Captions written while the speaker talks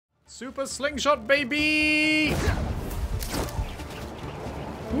Super slingshot, baby!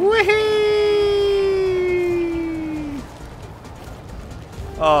 Whee!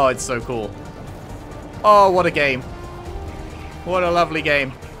 Oh, it's so cool. Oh, what a game. What a lovely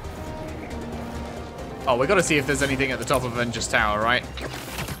game. Oh, we gotta see if there's anything at the top of Avengers Tower, right?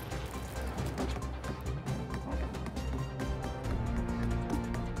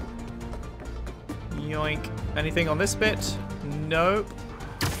 Yoink. Anything on this bit? Nope.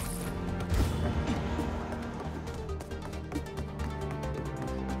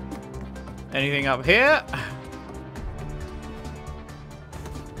 Anything up here?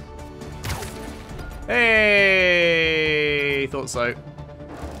 Hey! Thought so.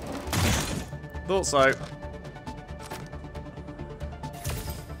 Thought so.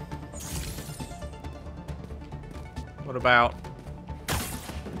 What about...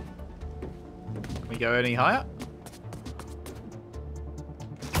 Can we go any higher?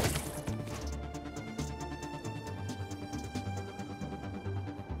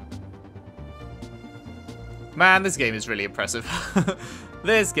 Man, this game is really impressive.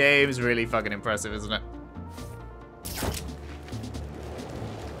 This game is really fucking impressive, isn't it?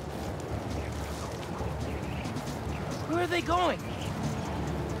 Where are they going?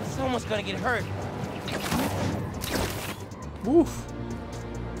 Someone's gonna get hurt. Woof.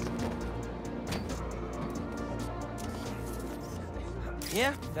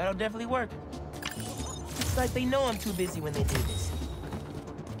 Yeah, that'll definitely work. It's like they know I'm too busy when they do this.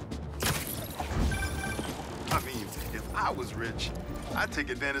 I mean, if I was rich, I'd take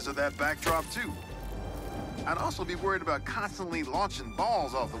advantage of that backdrop too. I'd also be worried about constantly launching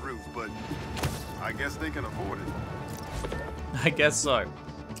balls off the roof, but I guess they can afford it. I guess so.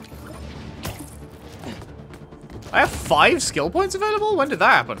 I have 5 skill points available? When did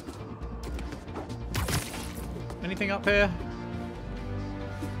that happen? Anything up here?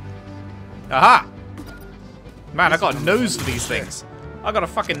 Aha! Man, I got a nose for these things. I got a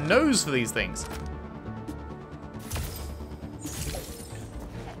fucking nose for these things.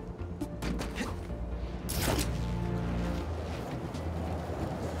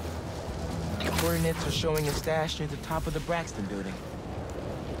 Coordinates are showing a stash near the top of the Braxton building.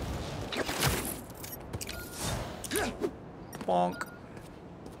 Bonk.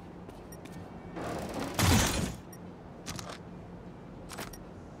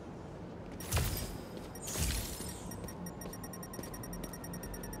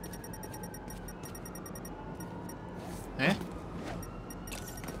 Eh?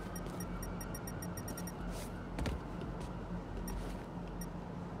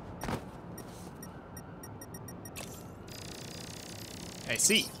 I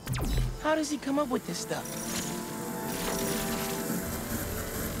see. How does he come up with this stuff?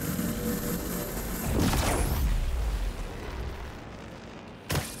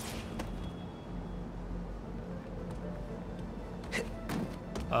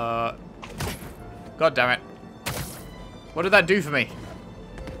 God damn it. What did that do for me?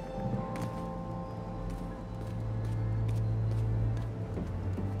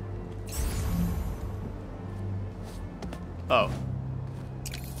 Oh.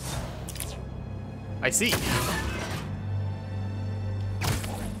 I see.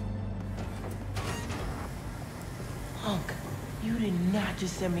 Hunk, you did not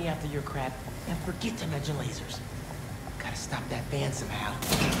just send me after your crap and forget to mention lasers. Gotta stop that van somehow.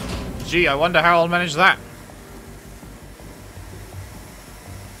 Gee, I wonder how I'll manage that.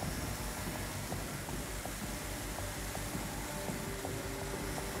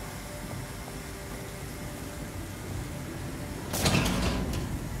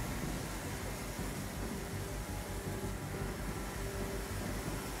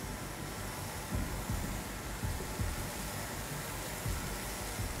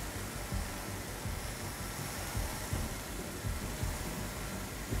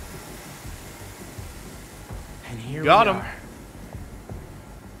 And here Got we him. are.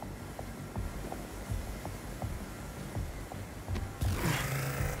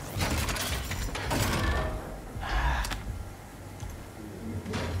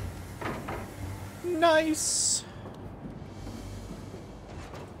 Nice.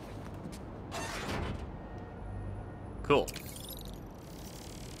 Cool.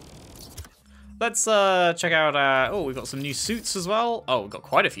 Let's check out oh, we've got some new suits as well. Oh, we've got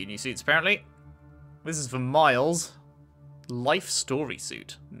quite a few new suits apparently. This is for Miles. Life story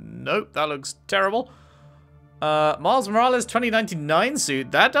suit. Nope, that looks terrible. Miles Morales 2099 suit.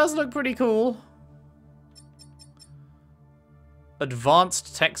 That does look pretty cool.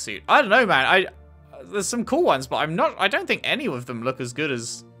 Advanced tech suit. I don't know, man. There's some cool ones, but I don't think any of them look as good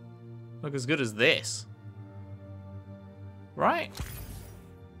as this. Right?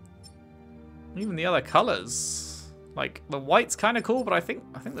 Even the other colors. Like, the white's kind of cool, but I think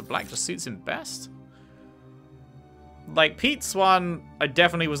the black just suits him best. Like, Pete's one, I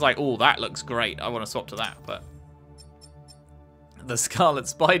definitely was like, oh, that looks great. I want to swap to that, but... The Scarlet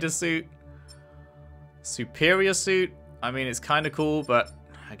Spider suit. Superior suit. I mean, it's kind of cool, but...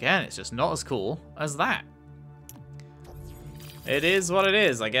 Again, it's just not as cool as that. It is what it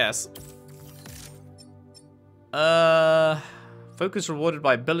is, I guess. Focus rewarded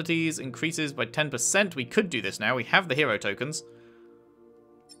by abilities increases by 10%. We could do this now. We have the hero tokens.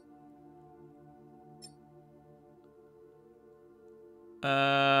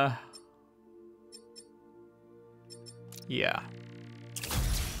 Yeah.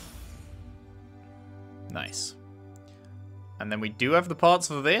 Nice. And then we do have the parts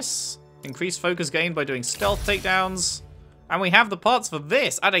for this. Increased focus gain by doing stealth takedowns. And we have the parts for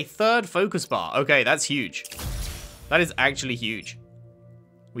this. Add a third focus bar. Okay, that's huge. That is actually huge.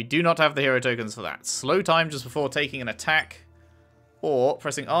 We do not have the hero tokens for that. Slow time just before taking an attack. Or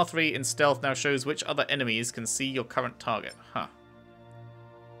pressing R3 in stealth now shows which other enemies can see your current target. Huh.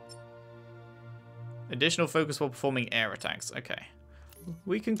 Additional focus while performing air attacks. Okay.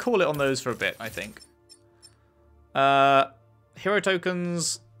 We can call it on those for a bit, I think. Hero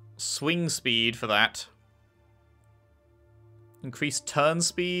tokens, swing speed for that. Increased turn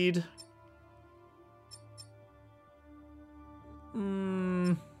speed.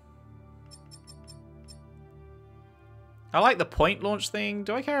 I like the point launch thing.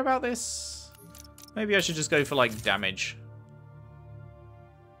 Do I care about this? Maybe I should just go for, like, damage.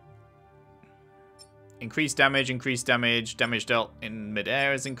 Increased damage, damage dealt in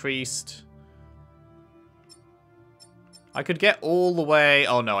midair is increased. I could get all the way...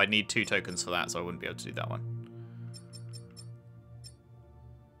 Oh no, I'd need 2 tokens for that, so I wouldn't be able to do that one.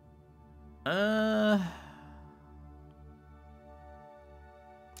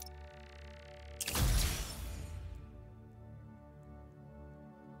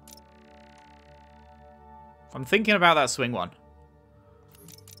 I'm thinking about that swing one.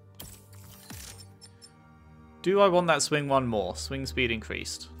 Do I want that swing one more? Swing speed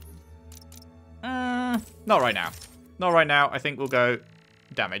increased. Not right now. Not right now. I think we'll go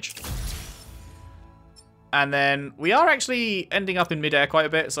damage. And then we are actually ending up in midair quite a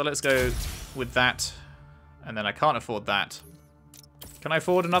bit, so let's go with that. And then I can't afford that. Can I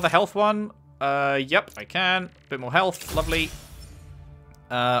afford another health one? Yep, I can. Bit more health. Lovely.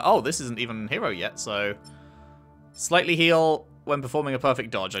 Oh, this isn't even hero yet, so... Slightly heal when performing a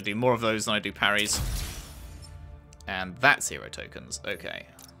perfect dodge. I do more of those than I do parries. And that's hero tokens. Okay.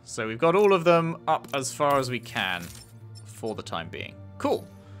 So we've got all of them up as far as we can for the time being. Cool.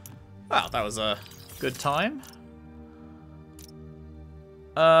 Wow, that was a good time.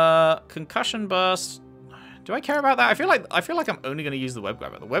 Concussion burst. Do I care about that? I feel like I'm only going to use the web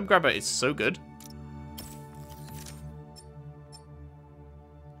grabber. The web grabber is so good.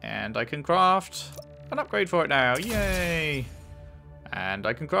 And I can craft an upgrade for it now. Yay! And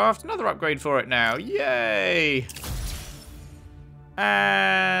I can craft another upgrade for it now. Yay!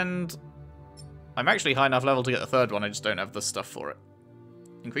 And I'm actually high enough level to get the third one. I just don't have the stuff for it.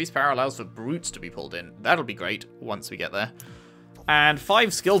 Increased power allows for brutes to be pulled in. That'll be great once we get there. And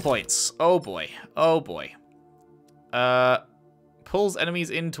 5 skill points. Oh boy. Oh boy. Pulls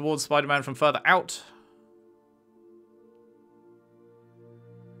enemies in towards Spider-Man from further out.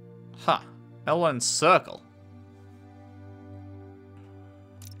 Huh. L1 circle.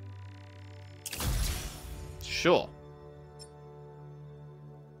 Sure.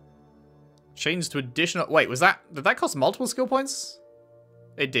 Chains to additional... Wait, was that... Did that cost multiple skill points?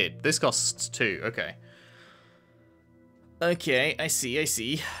 It did. This costs 2. Okay. Okay, I see, I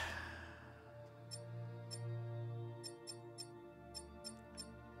see.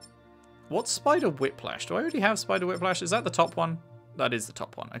 What's Spider Whiplash? Do I already have Spider Whiplash? Is that the top one? That is the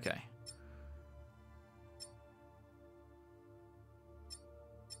top one. Okay.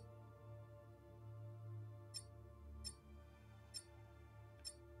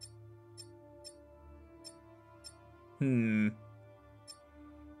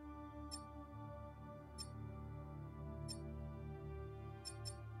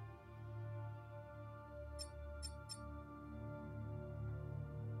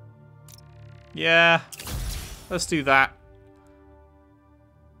 Yeah. Let's do that.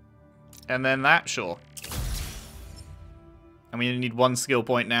 And then that, sure. And we only need 1 skill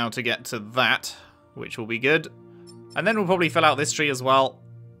point now to get to that, which will be good. And then we'll probably fill out this tree as well.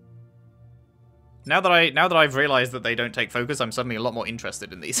 Now that I've realized that they don't take focus, I'm suddenly a lot more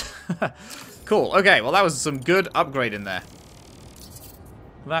interested in these. Cool. Okay, well that was some good upgrading there.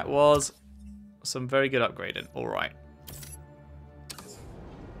 That was some very good upgrading. All right.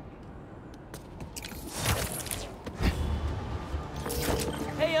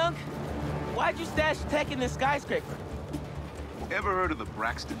 Why'd you stash tech in this skyscraper? Ever heard of the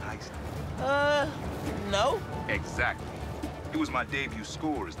Braxton heist? No. Exactly. It was my debut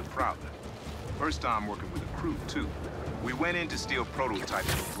score as the Prowler. First time working with a crew, too. We went in to steal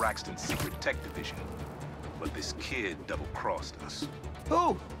prototypes for Braxton's secret tech division. But this kid double-crossed us.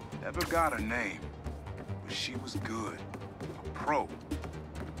 Who? Never got her name. But she was good. A pro.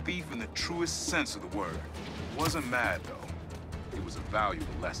 Thief in the truest sense of the word. Wasn't mad, though. It was a valuable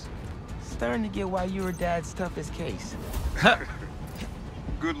lesson. Starting to get why you were Dad's toughest case.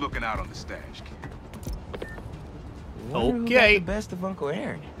 Good looking out on the stash, kid. Wonder who got the best of Uncle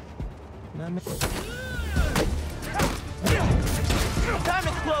Aaron. Time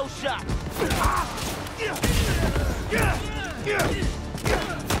to close shop.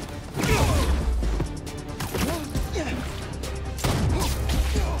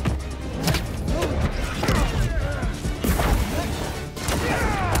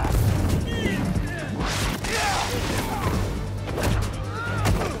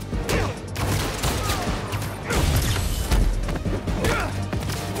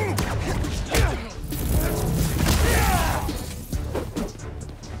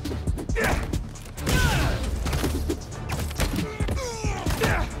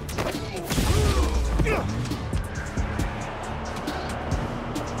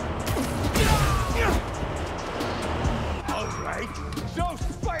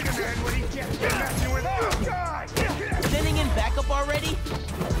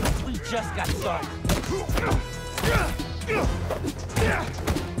 Just got started.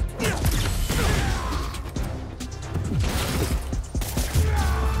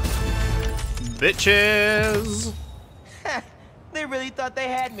 Bitches! They really thought they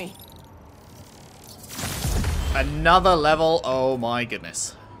had me. Another level. Oh my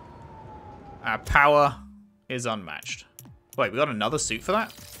goodness. Our power is unmatched. Wait, we got another suit for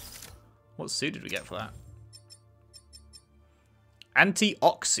that? What suit did we get for that?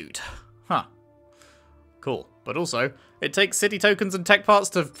 Anti-Ox suit. Huh. Cool. But also, it takes city tokens and tech parts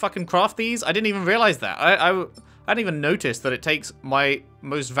to fucking craft these? I didn't even realize that. I didn't even notice that it takes my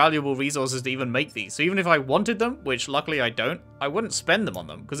most valuable resources to even make these. So even if I wanted them, which luckily I don't, I wouldn't spend them on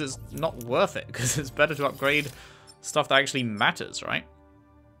them because it's not worth it. Because it's better to upgrade stuff that actually matters, right?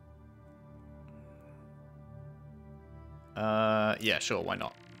 Yeah, sure, why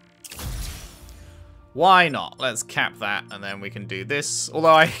not? Why not? Let's cap that, and then we can do this.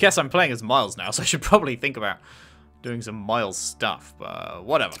 Although I guess I'm playing as Miles now, so I should probably think about doing some Miles stuff, but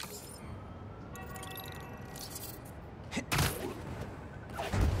whatever.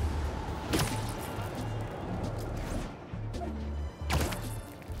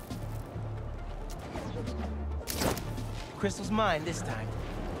 Crystal's mine this time.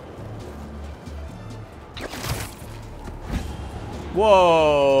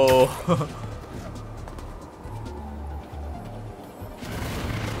 Whoa!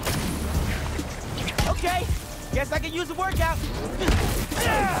 Okay, guess I can use a workout.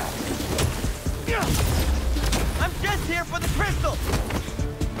 I'm just here for the crystal.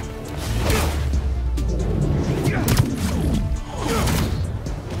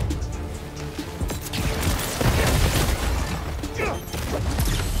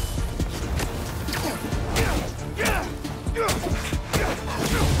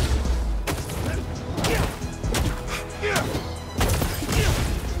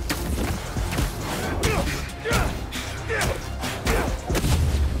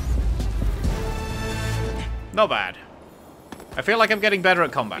 Not bad. I feel like I'm getting better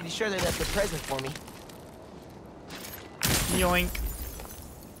at combat. Pretty sure they left a present for me. Yoink.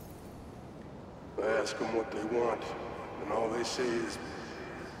 I ask them what they want, and all they say is,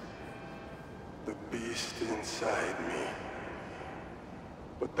 the beast inside me.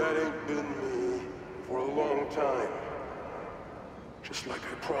 But that ain't been me for a long time. Just like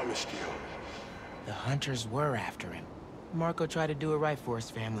I promised you. The hunters were after him. Marco tried to do it right for his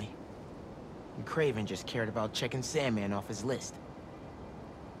family. And Kraven just cared about checking Sandman off his list.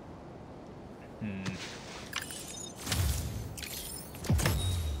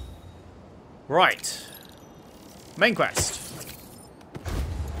 Right. Main quest.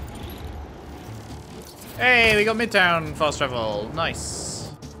 Hey, we got Midtown fast travel.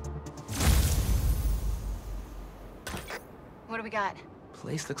 Nice. What do we got?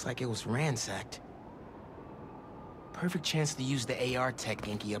 Place looks like it was ransacked. Perfect chance to use the AR tech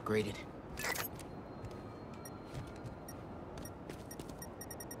Genki upgraded.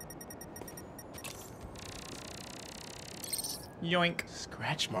 Yoink.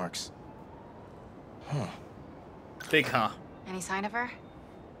 Scratch marks. Huh. Big huh. Any sign of her?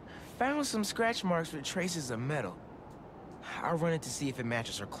 Found some scratch marks with traces of metal. I'll run it to see if it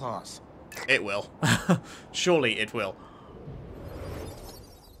matches her claws. It will. Surely it will.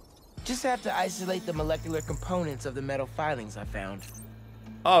 Just have to isolate the molecular components of the metal filings I found.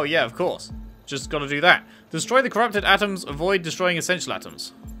 Oh, yeah, of course. Just gotta do that. Destroy the corrupted atoms, avoid destroying essential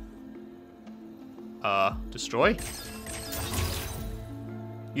atoms. Destroy?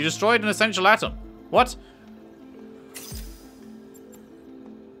 You destroyed an essential atom. What?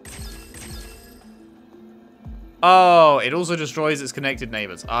 Oh, it also destroys its connected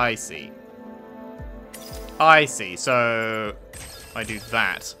neighbors. I see. I see. So I do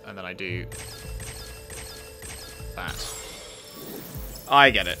that, and then I do that. I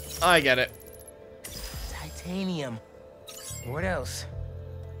get it. I get it. Titanium. What else?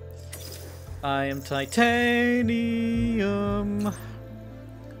 I am titanium.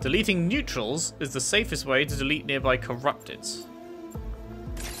 Deleting neutrals is the safest way to delete nearby corrupteds.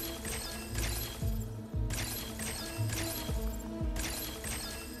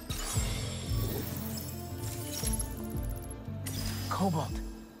 Cobalt.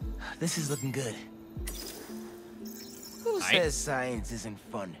 This is looking good. Who says science isn't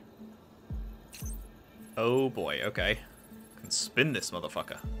fun? Oh boy, okay. Can spin this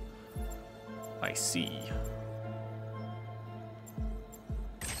motherfucker. I see.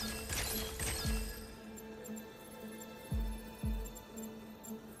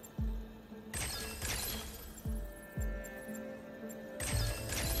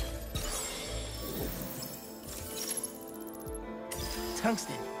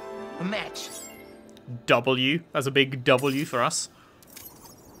 Tungsten. A match. W. That's a big W for us.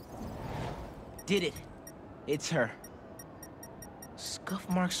 Did it. It's her. Scuff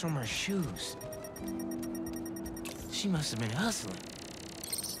marks from her shoes. She must have been hustling.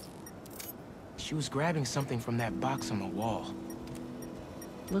 She was grabbing something from that box on the wall.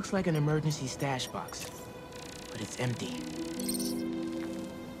 Looks like an emergency stash box, but it's empty.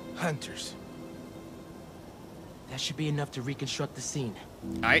 Hunters. That should be enough to reconstruct the scene.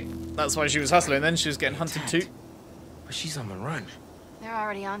 Aye, that's why she was hustling then. She was getting hunted too. But she's on the run. They're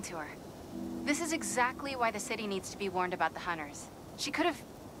already onto her. This is exactly why the city needs to be warned about the hunters. She could have...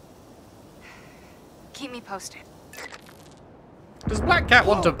 Keep me posted. Does Black Cat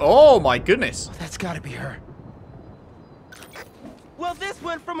want to... Oh my goodness. That's gotta be her. Well, this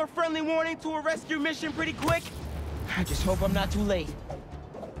went from a friendly warning to a rescue mission pretty quick. I just hope I'm not too late.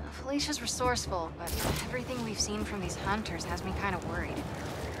 Felicia's resourceful, but everything we've seen from these hunters has me kind of worried.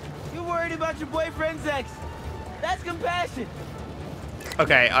 You're worried about your boyfriend's ex. That's compassion.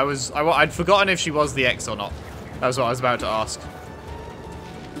 Okay, I'd forgotten if she was the ex or not. That's what I was about to ask.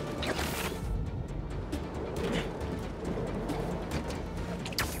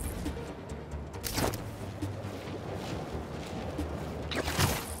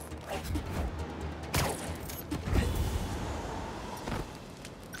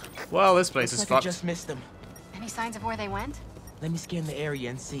 Well, this place is fucked. I just missed them. Any signs of where they went? Let me scan the area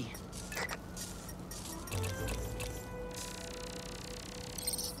and see.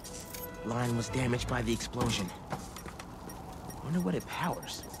 Line was damaged by the explosion. Wonder what it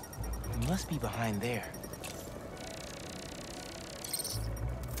powers. It must be behind there.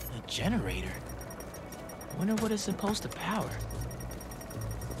 A generator? Wonder what it's supposed to power.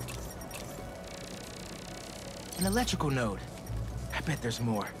 An electrical node. I bet there's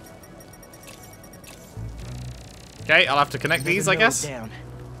more. Okay, I'll have to connect these, I guess. Down.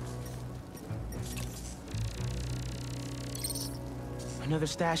 Another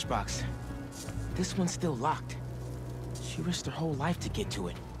stash box. This one's still locked. She risked her whole life to get to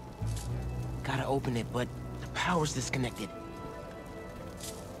it. Gotta open it, but the power's disconnected.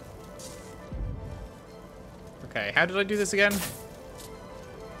 Okay, how did I do this again?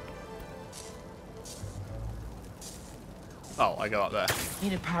 Oh, I go up there.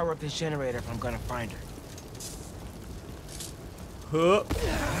 Need to power up this generator if I'm gonna find her. Huh.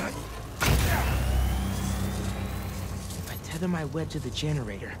 If I tether my web to the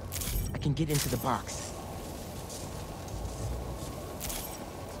generator, I can get into the box.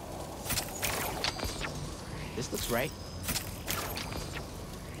 This looks right.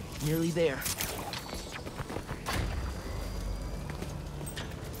 Nearly there.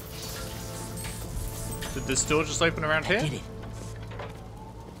 Did this door just open around here? I did it.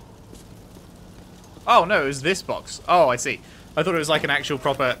 Oh, no, it was this box. Oh, I see. I thought it was like an actual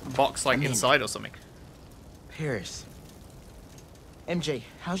proper box, like inside or something. Paris. MJ,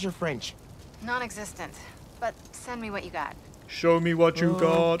 how's your French? Non-existent. But send me what you got. Show me what you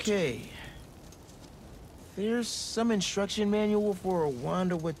got. Okay. There's some instruction manual for a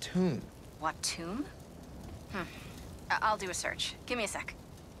Wanda Watoon. What tomb? I'll do a search. Give me a sec.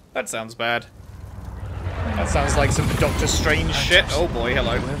 That sounds bad. That sounds like some Doctor Strange shit. Oh boy,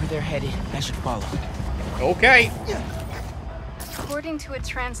 hello. Wherever they're headed, I should follow. Okay. According to a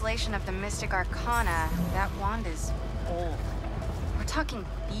translation of the Mystic Arcana, that wand is old. We're talking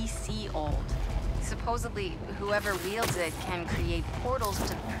BC old. Supposedly, whoever wields it can create portals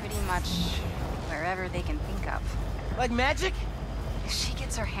to pretty much wherever they can think of. Like magic? If she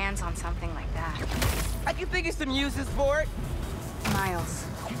gets her hands on something like that. I can think of some uses for it. Miles,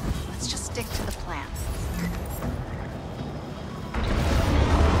 let's just stick to the plan.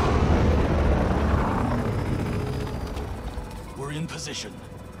 We're in position.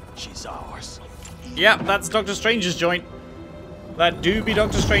 She's ours. Yep, that's Doctor Strange's joint. That do be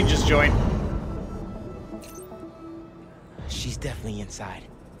Doctor Strange's joint. She's definitely inside.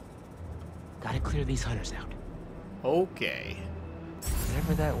 Gotta clear these hunters out. Okay.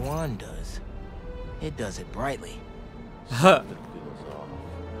 Whatever that wand does, it does it brightly.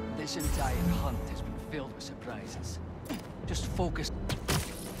 This entire hunt has been filled with surprises. Just focus.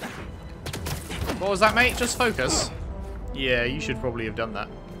 What was that, mate? Just focus. Yeah, you should probably have done that.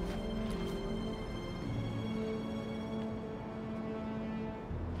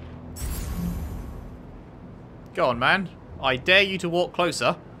 Go on, man. I dare you to walk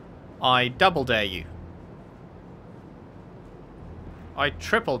closer. I double dare you. I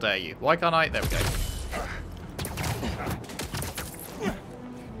triple dare you. Why can't I? There we go.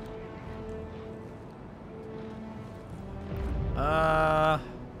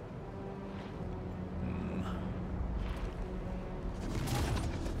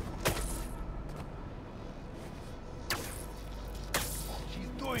 She's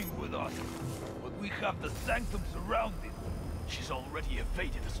toying with us, but we have the sanctum surrounded. She's already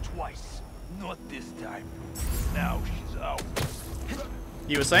evaded us twice. Not this time. Now she's out.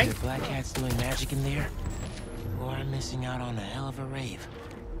 You were saying? Either Black Cat's doing magic in there, or I'm missing out on a hell of a rave.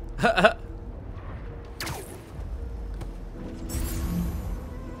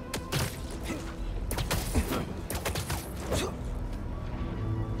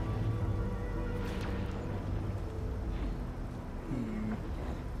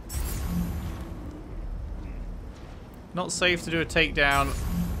 Not safe to do a takedown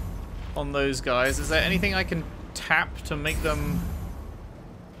on those guys. Is there anything I can tap to make them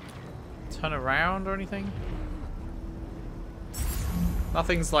turn around or anything?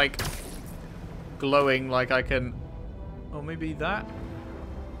 Nothing's like glowing like I can... Or maybe that?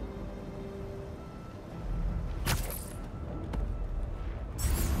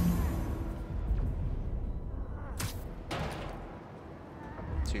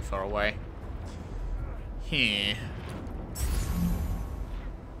 Too far away. Here.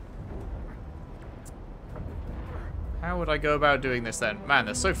 How would I go about doing this then? Man,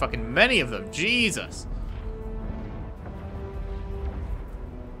 there's so fucking many of them. Jesus.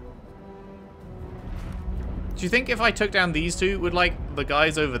 Do you think if I took down these two, would, like, the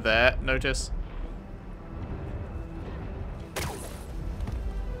guys over there notice?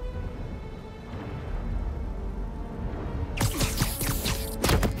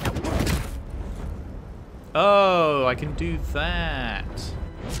 Oh, I can do that.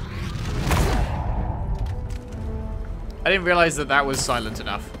 I didn't realize that that was silent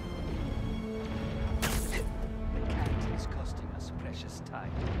enough. The cat is costing us precious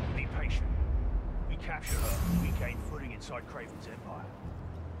time. Be patient. We capture her, and we gain footing inside Kraven's empire.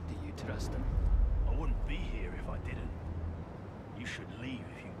 Do you trust him? I wouldn't be here if I didn't. You should leave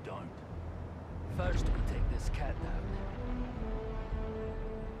if you don't. First, we take this cat down.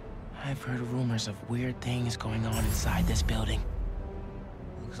 I've heard rumors of weird things going on inside this building.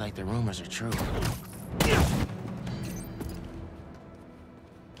 Looks like the rumors are true.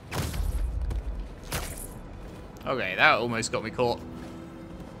 Okay, that almost got me caught.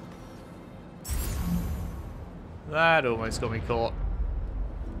 That almost got me caught.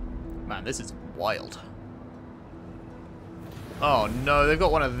 Man, this is wild. Oh no, they've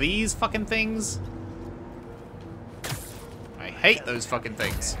got one of these fucking things. I hate those fucking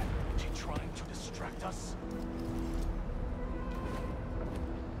things. She trying to distract us?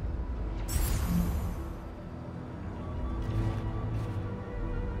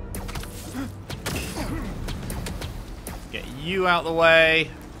 Get you out the way.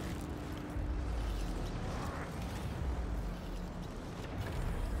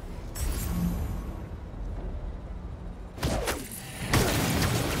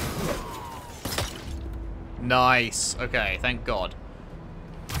 Nice. Okay, thank God.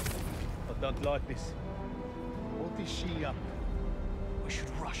 I don't like this. What is she up? We should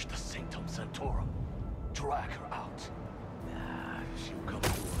rush the Sanctum Sanctorum. Drag her out. She'll come to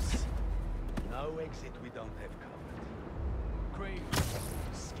us. No exit we don't have covered. Kraven,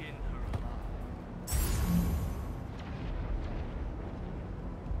 skin her alive.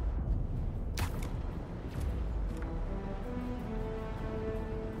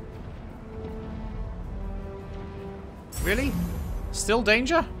 Really? Still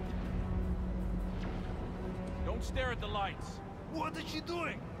danger? Don't stare at the lights. What is she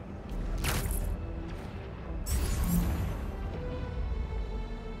doing?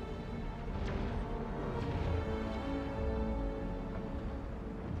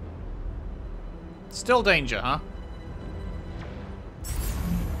 Still danger, huh?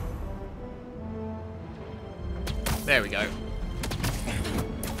 There we go.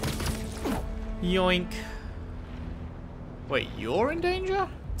 Yoink. Wait, you're in danger?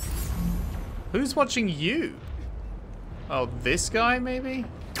 Who's watching you? Oh, this guy, maybe?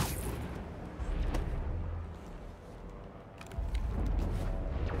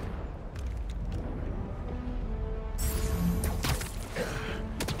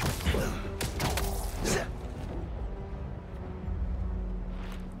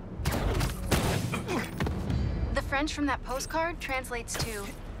 The French from that postcard translates to,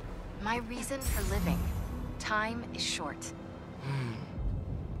 "My reason for living. Time is short."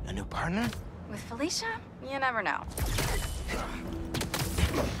 A new partner? With Felicia, you never know.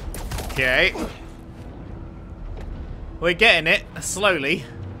 Okay. We're getting it, slowly.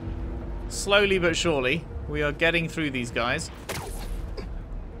 Slowly but surely. We are getting through these guys.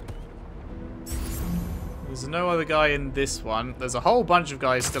 There's no other guy in this one. There's a whole bunch of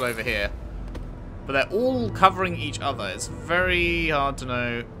guys still over here. But they're all covering each other. It's very hard to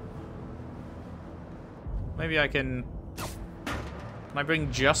know. Maybe I can... Can I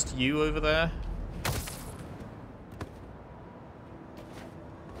bring just you over there?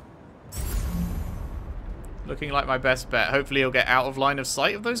 Looking like my best bet. Hopefully he'll get out of line of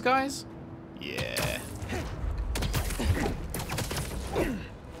sight of those guys. Yeah.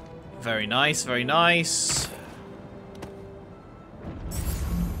 Very nice, very nice.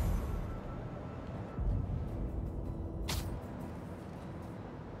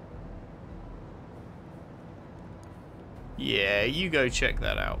 Yeah, you go check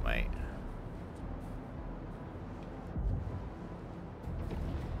that out, mate.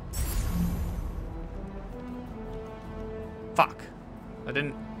 Fuck. I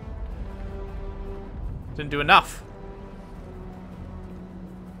didn't do enough.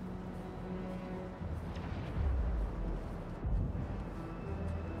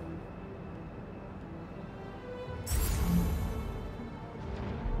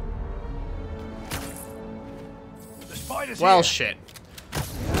 Well, shit.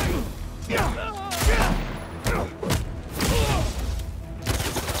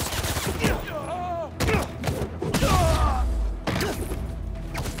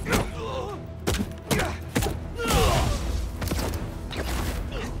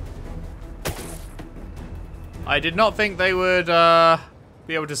 I did not think they would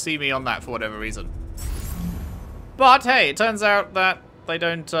be able to see me on that for whatever reason. But hey, it turns out that they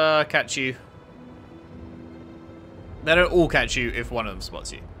don't catch you. They don't all catch you if one of them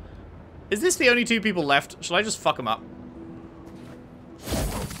spots you. Is this the only two people left? Shall I just fuck them up?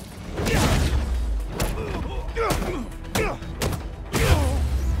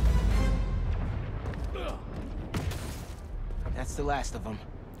 That's the last of them.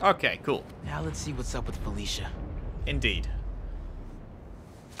 Okay, cool. Now let's see what's up with Felicia. Indeed.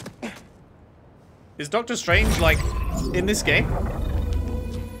 Is Doctor Strange, like, in this game?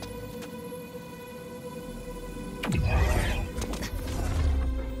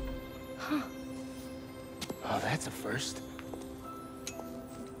 Oh, that's a first.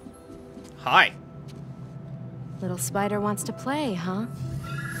 Hi. Little spider wants to play, huh?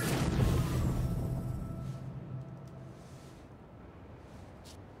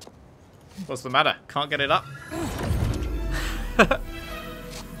 What's the matter? Can't get it up?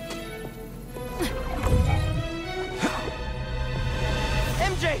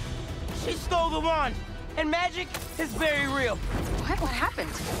 MJ! She stole the wand! And magic is very real. What happened?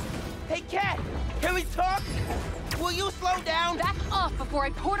 Hey, Cat! Can we talk? Will you slow down? Back off before I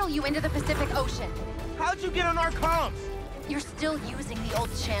portal you into the Pacific Ocean. How'd you get on our comms? You're still using the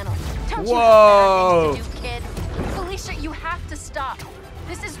old channel. Don't Whoa. you have better things to do, kid? Felicia, you have to stop.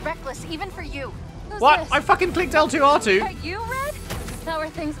 This is reckless, even for you. Who's What? this? I fucking clicked L2R2. Are you, Red? How are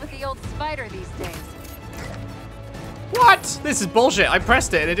things with the old spider these days? What? This is bullshit. I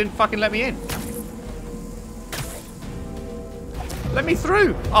pressed it and it didn't fucking let me in. Let me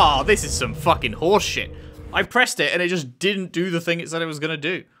through. Oh, this is some fucking horse shit. I pressed it and it just didn't do the thing it said it was gonna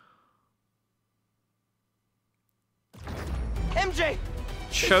do. MJ!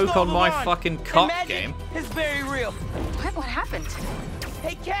 Choke on my fucking cock game. It's very real. What happened?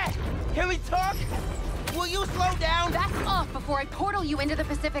 Hey, Cat! Can we talk? Will you slow down? Back off before I portal you into the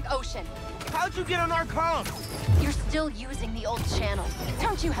Pacific Ocean. How'd you get on our comm? You're still using the old channel.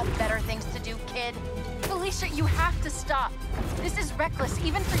 Don't you have better things to do, kid? Felicia, you have to stop. This is reckless,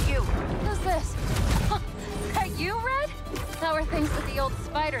 even for you. Who's this? Are you Red? How are things with the old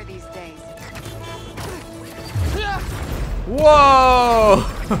spider these days? Whoa!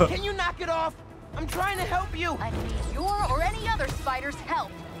 Can you knock it off? I'm trying to help you. I need your or any other spider's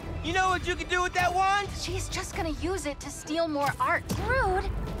help. You know what you can do with that wand? She's just gonna use it to steal more art. Rude.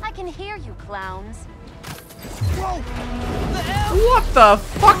 I can hear you, clowns. Whoa! What the hell? What the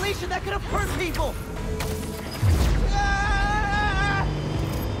fuck? Alicia, that could have hurt people. Ah!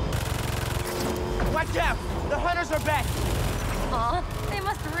 Watch out! The hunters are back. Aw, they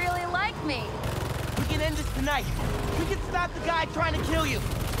must really like me. We can end this tonight. We can stop the guy trying to kill you.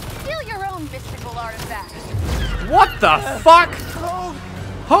 Steal your own mystical artifact. What the fuck? Oh,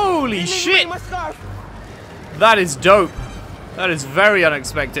 Holy shit! my scarf. That is dope. That is very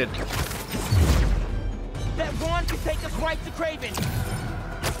unexpected. That wand can take us right to Kraven.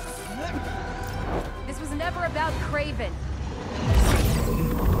 This was never about Kraven.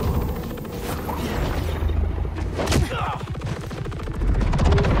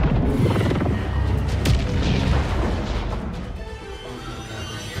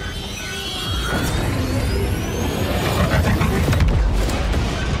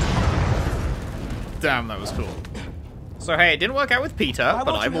 Damn, that was cool. So hey, it didn't work out with Peter,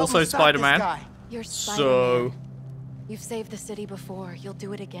 but I'm also Spider-Man. You're So Spider-Man. You've saved the city before. You'll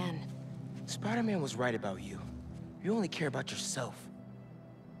do it again. Spider-Man was right about you. You only care about yourself.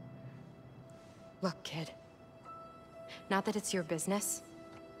 Look, kid. Not that it's your business.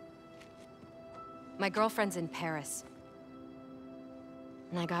 My girlfriend's in Paris.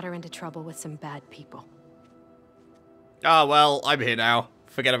 And I got her into trouble with some bad people. ah, well, I'm here now.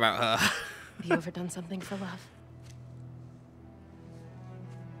 Forget about her. Have you ever done something for love?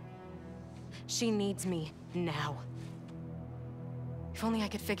 She needs me now. If only I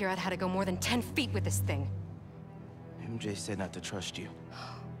could figure out how to go more than 10 feet with this thing. MJ said not to trust you.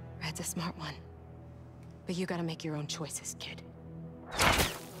 Red's a smart one. But you gotta make your own choices, kid.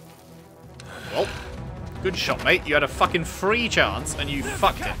 Well, good shot, mate. You had a fucking free chance and you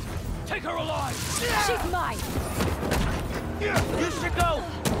fucked it. Take her alive! She's mine. You should go!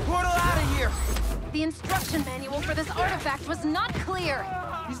 Portal out of here! The instruction manual for this artifact was not clear.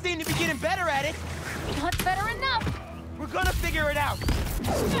 You seem to be getting better at it. Not better enough. We're gonna figure it out.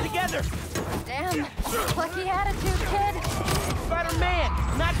 Together! Damn. Lucky attitude, kid. Spider-Man,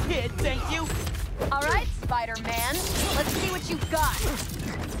 not kid, thank you. All right, Spider-Man. Let's see what you've got.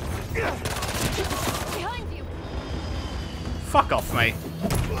 Behind you. Fuck off, mate.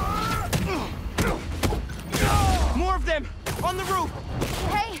 More of them! On the roof!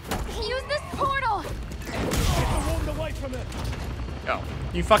 Hey, use this portal. Away from it! Oh,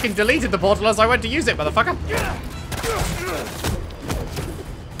 you fucking deleted the portal as I went to use it, motherfucker.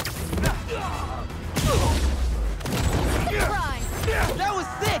 Surprise. That was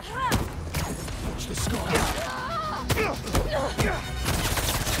sick! Watch the scar.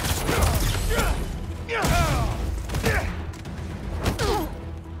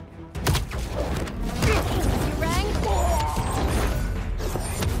 You rang?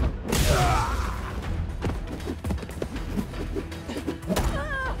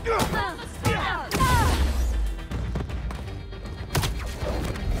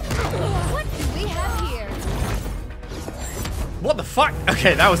 What do we have here? What the fuck?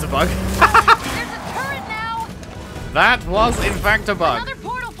 Okay, that was a bug. There's a turret now. That was, in fact, a bug. Another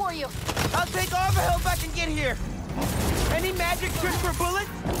portal for you. I'll take all the help I can get here. Any magic tricks for bullets?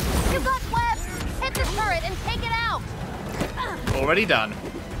 You got webs. Hit the turret and take it out. Already done.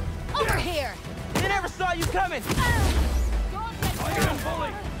 Over here. They never saw you coming.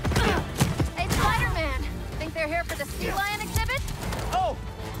 Hey, Spider-Man. Think they're here for the sea lion exhibit? Oh,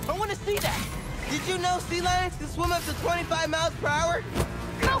 I want to see that. Did you know sea lions can swim up to 25 miles per hour?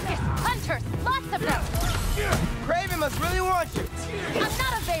 Focus, hunters, lots of them. Kraven must really want you. I'm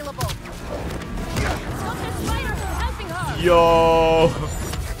not available. Dr. Spider, helping her. Yo.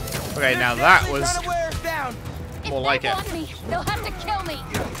 Okay, now that Definitely was trying to wear us down. If more like they it. want me, they'll have to kill me.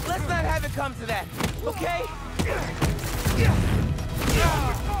 Let's not have it come to that, okay?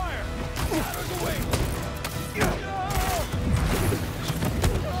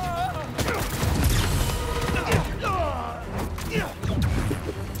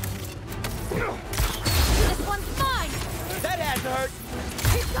 This one's mine. That had to hurt.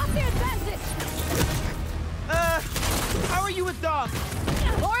 He's got the advantage. How are you with dogs?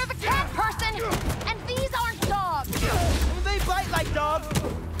 More of a cat person, and these aren't dogs. They bite like dogs.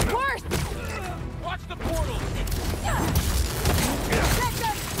 Worse. Watch the portal! Check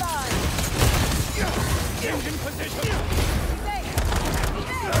that side.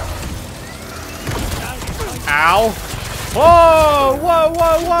 Ow. Whoa! Whoa,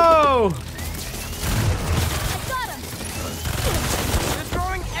 whoa, whoa! I got him! They're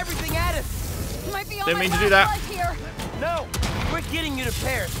throwing everything at us! Might be on Didn't my mean to do last that. life here. No! We're getting you to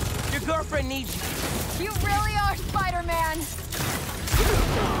Paris. Your girlfriend needs you. You really are Spider-Man.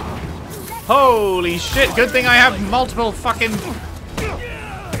 Holy shit, good thing I have multiple fucking...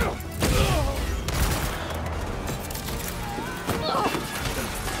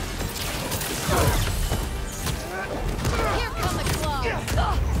 Here come the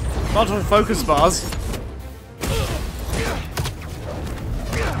claws. multiple focus bars.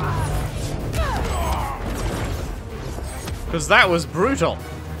 Because that was brutal.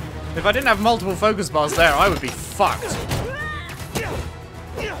 If I didn't have multiple focus bars there, I would be fucked.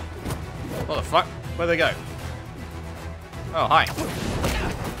 What the fuck? Where'd they go? Oh, hi.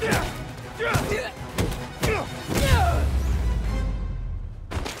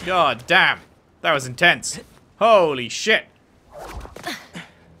 God damn. That was intense. Holy shit.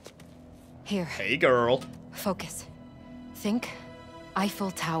 Here, Hey, girl. focus. Think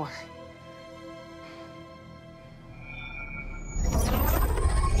Eiffel Tower.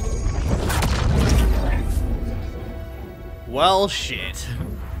 Well, shit.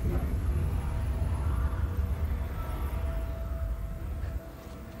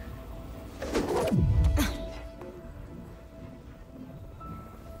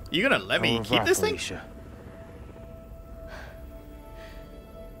 You gonna let me keep this thing? Felicia.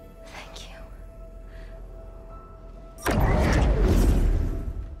 Thank you.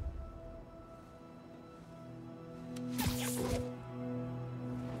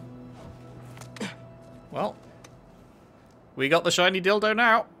 Well, we got the shiny dildo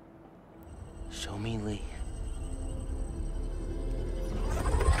now. Show me Lee.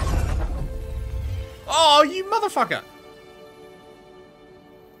 Oh, you motherfucker!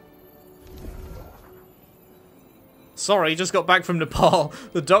 Sorry, just got back from Nepal.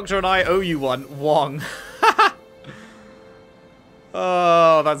 The doctor and I owe you one. Wong.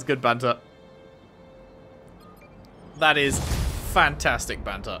 Oh, that's good banter. That is fantastic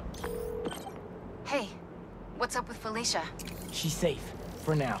banter. Hey, what's up with Felicia? She's safe.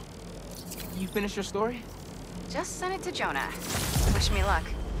 For now. You finished your story? Just send it to Jonah. Wish me luck.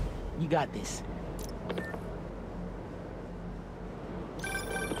 You got this.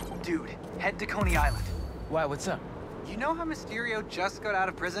 Dude, head to Coney Island. Why, what's up? You know how Mysterio just got out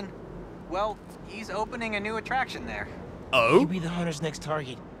of prison? Well, he's opening a new attraction there. Oh? You be the hunter's next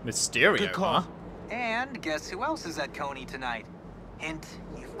target. Mysterio, Good call. huh? And guess who else is at Coney tonight? Hint,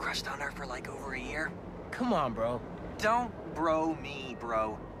 you've crushed on her for like over a year. Come on, bro. Don't bro me,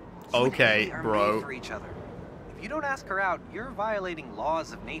 bro. You and Okay, Haley are bro. made for each other. If you don't ask her out, you're violating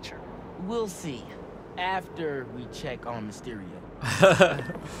laws of nature. We'll see. After we check on Mysterio.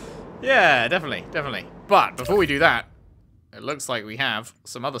 Yeah, definitely, definitely. But before we do that, it looks like we have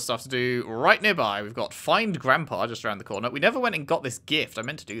some other stuff to do right nearby. We've got Find Grandpa just around the corner. We never went and got this gift. I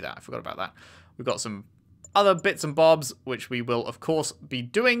meant to do that. I forgot about that. We've got some other bits and bobs, which we will, of course, be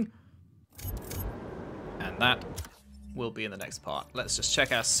doing. And that will be in the next part. Let's just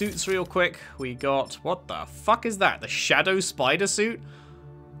check our suits real quick. We got... What the fuck is that? The Shadow Spider suit?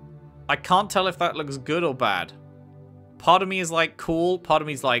 I can't tell if that looks good or bad. Part of me is like, cool. Part of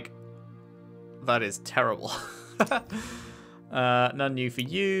me is like, that is terrible. None new for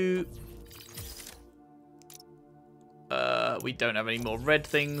you. We don't have any more red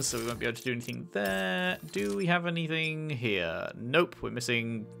things, so we won't be able to do anything there. Do we have anything here? Nope, we're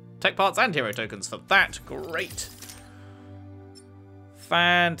missing tech parts and hero tokens for that. Great.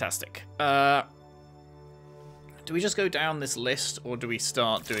 Fantastic. Do we just go down this list, or do we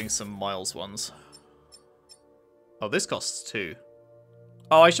start doing some Miles ones? Oh, this costs 2.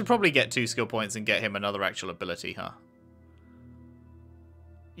 Oh, I should probably get 2 skill points and get him another actual ability, huh?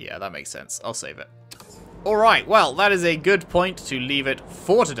 Yeah, that makes sense. I'll save it. Alright, well, that is a good point to leave it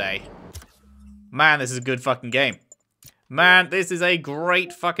for today. Man, this is a good fucking game. Man, this is a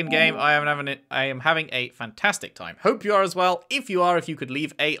great fucking game. I am having a fantastic time. Hope you are as well. If you are, if you could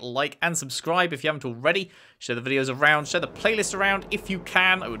leave a like and subscribe if you haven't already. Share the videos around, share the playlist around if you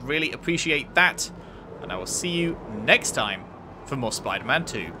can. I would really appreciate that. And I will see you next time for more Spider-Man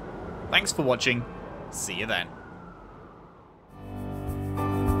 2. Thanks for watching. See you then.